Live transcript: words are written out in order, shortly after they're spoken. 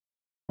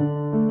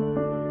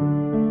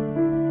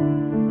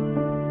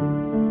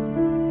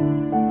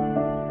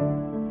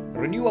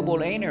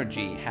renewable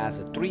energy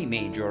has three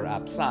major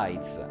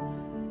upsides.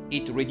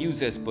 It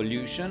reduces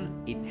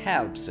pollution, it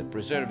helps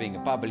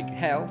preserving public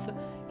health,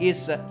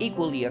 is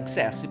equally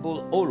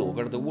accessible all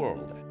over the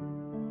world.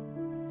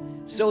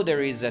 So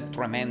there is a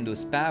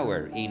tremendous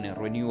power in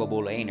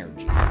renewable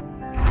energy,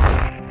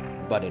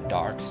 but a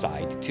dark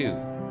side too.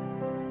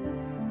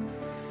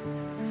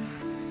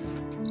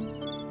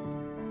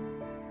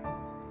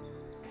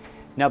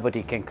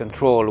 Nobody can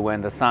control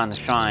when the sun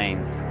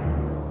shines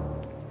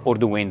or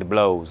the wind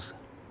blows.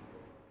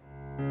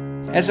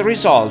 As a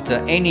result,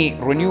 any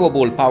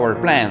renewable power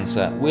plants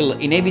will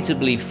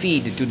inevitably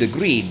feed to the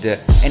grid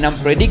an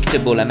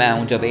unpredictable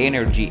amount of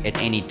energy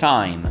at any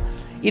time.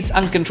 It's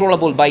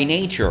uncontrollable by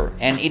nature,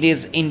 and it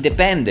is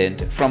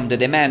independent from the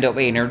demand of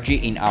energy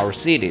in our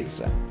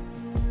cities.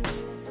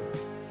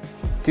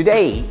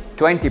 Today,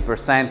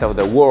 20% of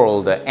the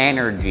world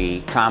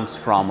energy comes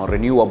from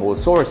renewable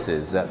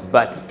sources,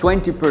 but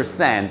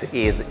 20%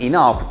 is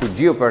enough to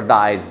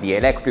jeopardize the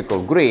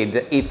electrical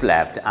grid if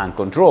left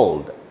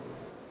uncontrolled.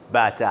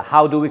 But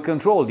how do we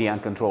control the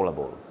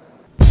uncontrollable?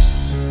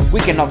 We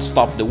cannot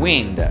stop the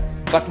wind,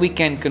 but we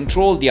can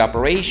control the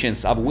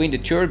operations of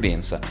wind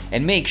turbines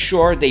and make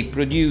sure they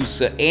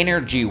produce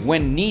energy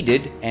when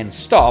needed and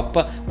stop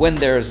when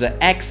there's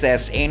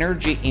excess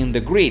energy in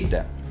the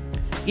grid.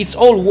 It's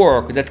all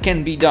work that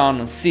can be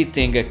done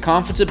sitting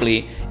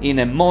comfortably in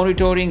a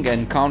monitoring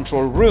and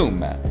control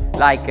room,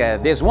 like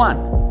this one,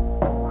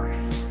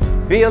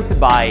 built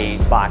by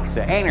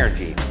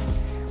BaxEnergy.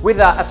 With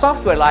a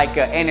software like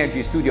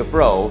Energy Studio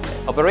Pro,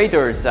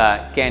 operators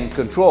can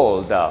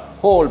control the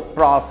whole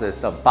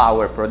process of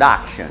power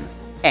production,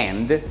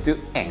 end to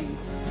end.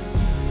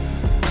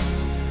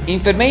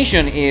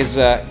 Information is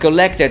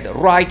collected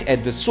right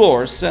at the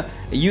source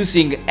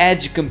using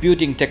edge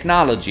computing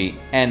technology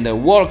and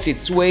works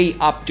its way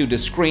up to the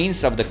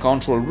screens of the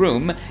control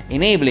room,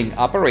 enabling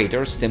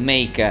operators to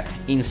make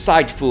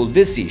insightful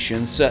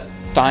decisions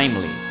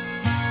timely.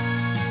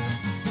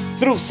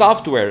 Through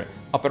software,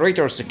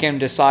 operators can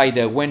decide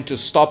when to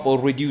stop or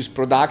reduce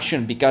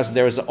production because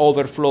there is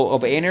overflow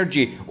of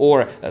energy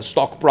or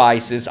stock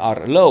prices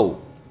are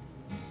low.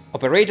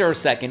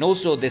 Operators can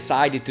also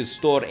decide to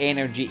store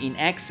energy in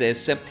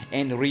excess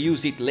and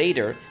reuse it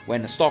later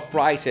when stock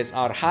prices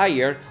are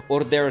higher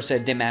or there's a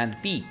demand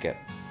peak.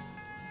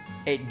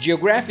 A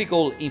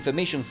geographical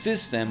information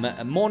system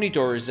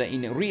monitors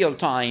in real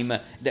time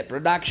the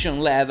production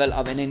level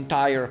of an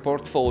entire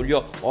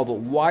portfolio of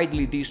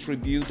widely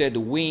distributed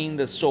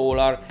wind,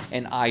 solar,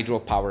 and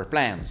hydropower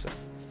plants.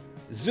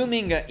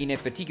 Zooming in a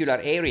particular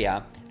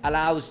area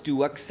allows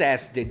to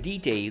access the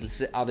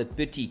details of a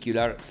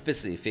particular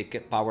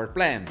specific power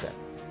plant.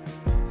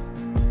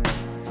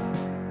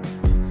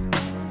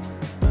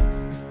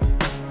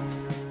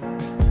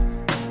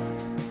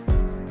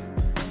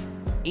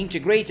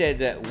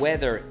 Integrated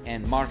weather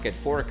and market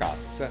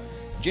forecasts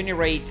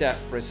generate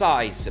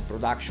precise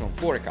production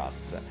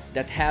forecasts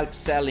that help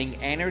selling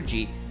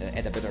energy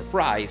at a better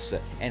price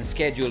and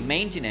schedule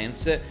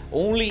maintenance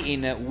only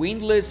in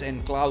windless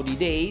and cloudy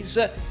days,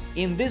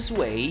 in this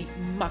way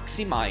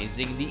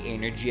maximizing the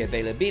energy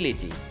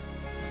availability.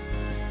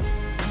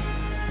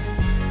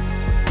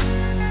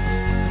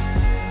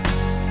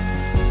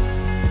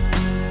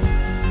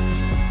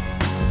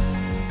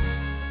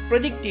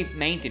 Predictive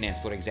maintenance,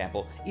 for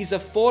example, is a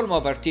form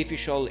of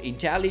artificial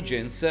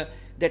intelligence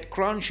that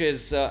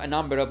crunches a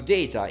number of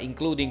data,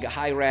 including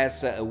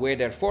high-res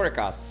weather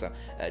forecasts,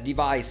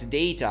 device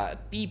data,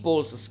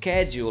 people's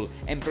schedule,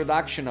 and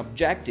production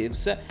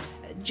objectives,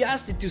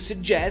 just to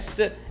suggest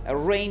a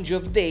range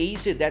of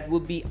days that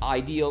would be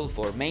ideal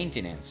for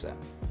maintenance.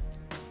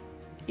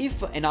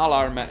 If an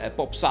alarm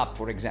pops up,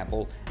 for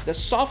example, the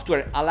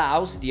software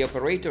allows the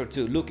operator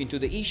to look into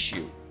the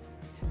issue.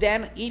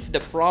 Then, if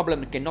the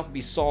problem cannot be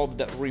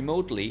solved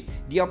remotely,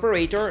 the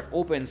operator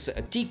opens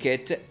a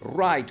ticket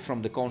right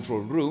from the control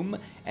room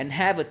and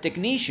have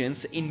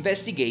technicians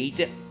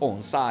investigate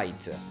on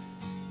site.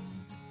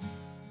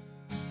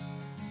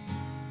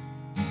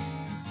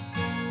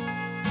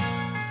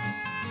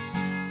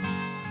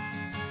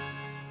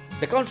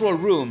 The control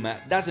room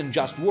doesn't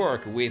just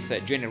work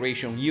with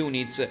generation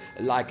units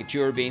like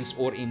turbines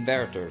or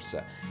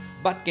inverters,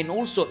 but can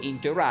also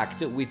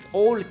interact with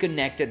all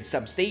connected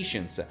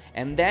substations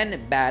and then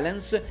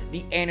balance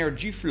the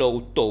energy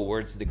flow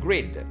towards the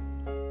grid.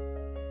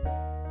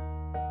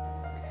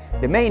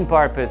 The main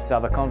purpose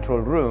of a control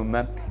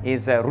room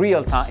is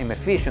real-time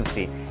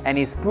efficiency and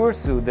is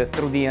pursued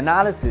through the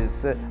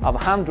analysis of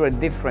 100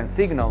 different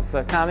signals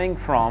coming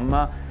from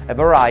a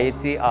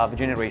variety of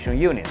generation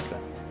units.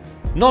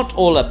 Not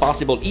all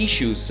possible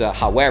issues,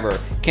 however,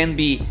 can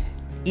be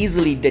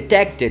easily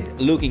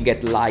detected looking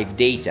at live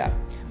data.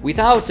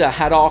 Without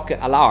ad hoc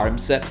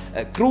alarms,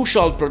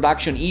 crucial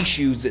production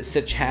issues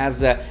such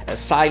as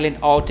silent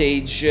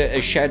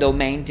outage, shadow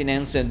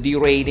maintenance, and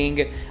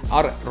derating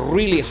are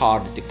really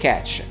hard to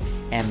catch,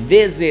 and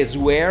this is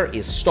where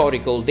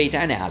historical data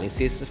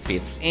analysis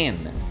fits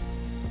in.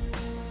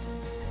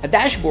 A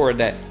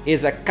dashboard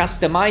is a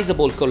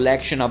customizable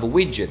collection of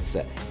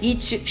widgets,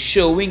 each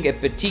showing a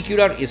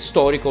particular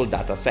historical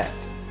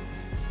dataset.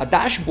 A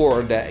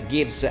dashboard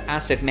gives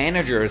asset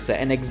managers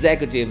an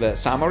executive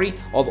summary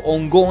of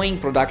ongoing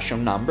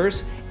production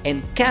numbers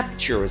and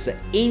captures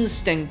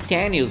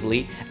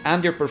instantaneously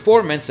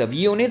underperformance of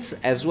units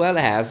as well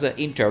as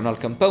internal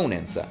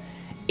components.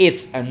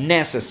 It's a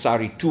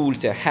necessary tool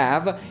to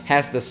have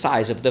as the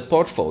size of the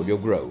portfolio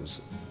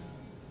grows.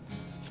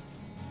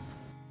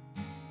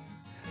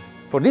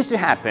 For this to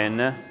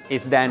happen,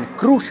 it's then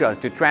crucial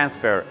to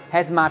transfer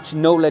as much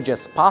knowledge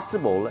as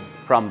possible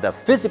from the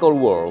physical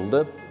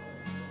world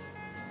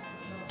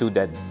to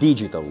the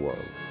digital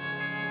world.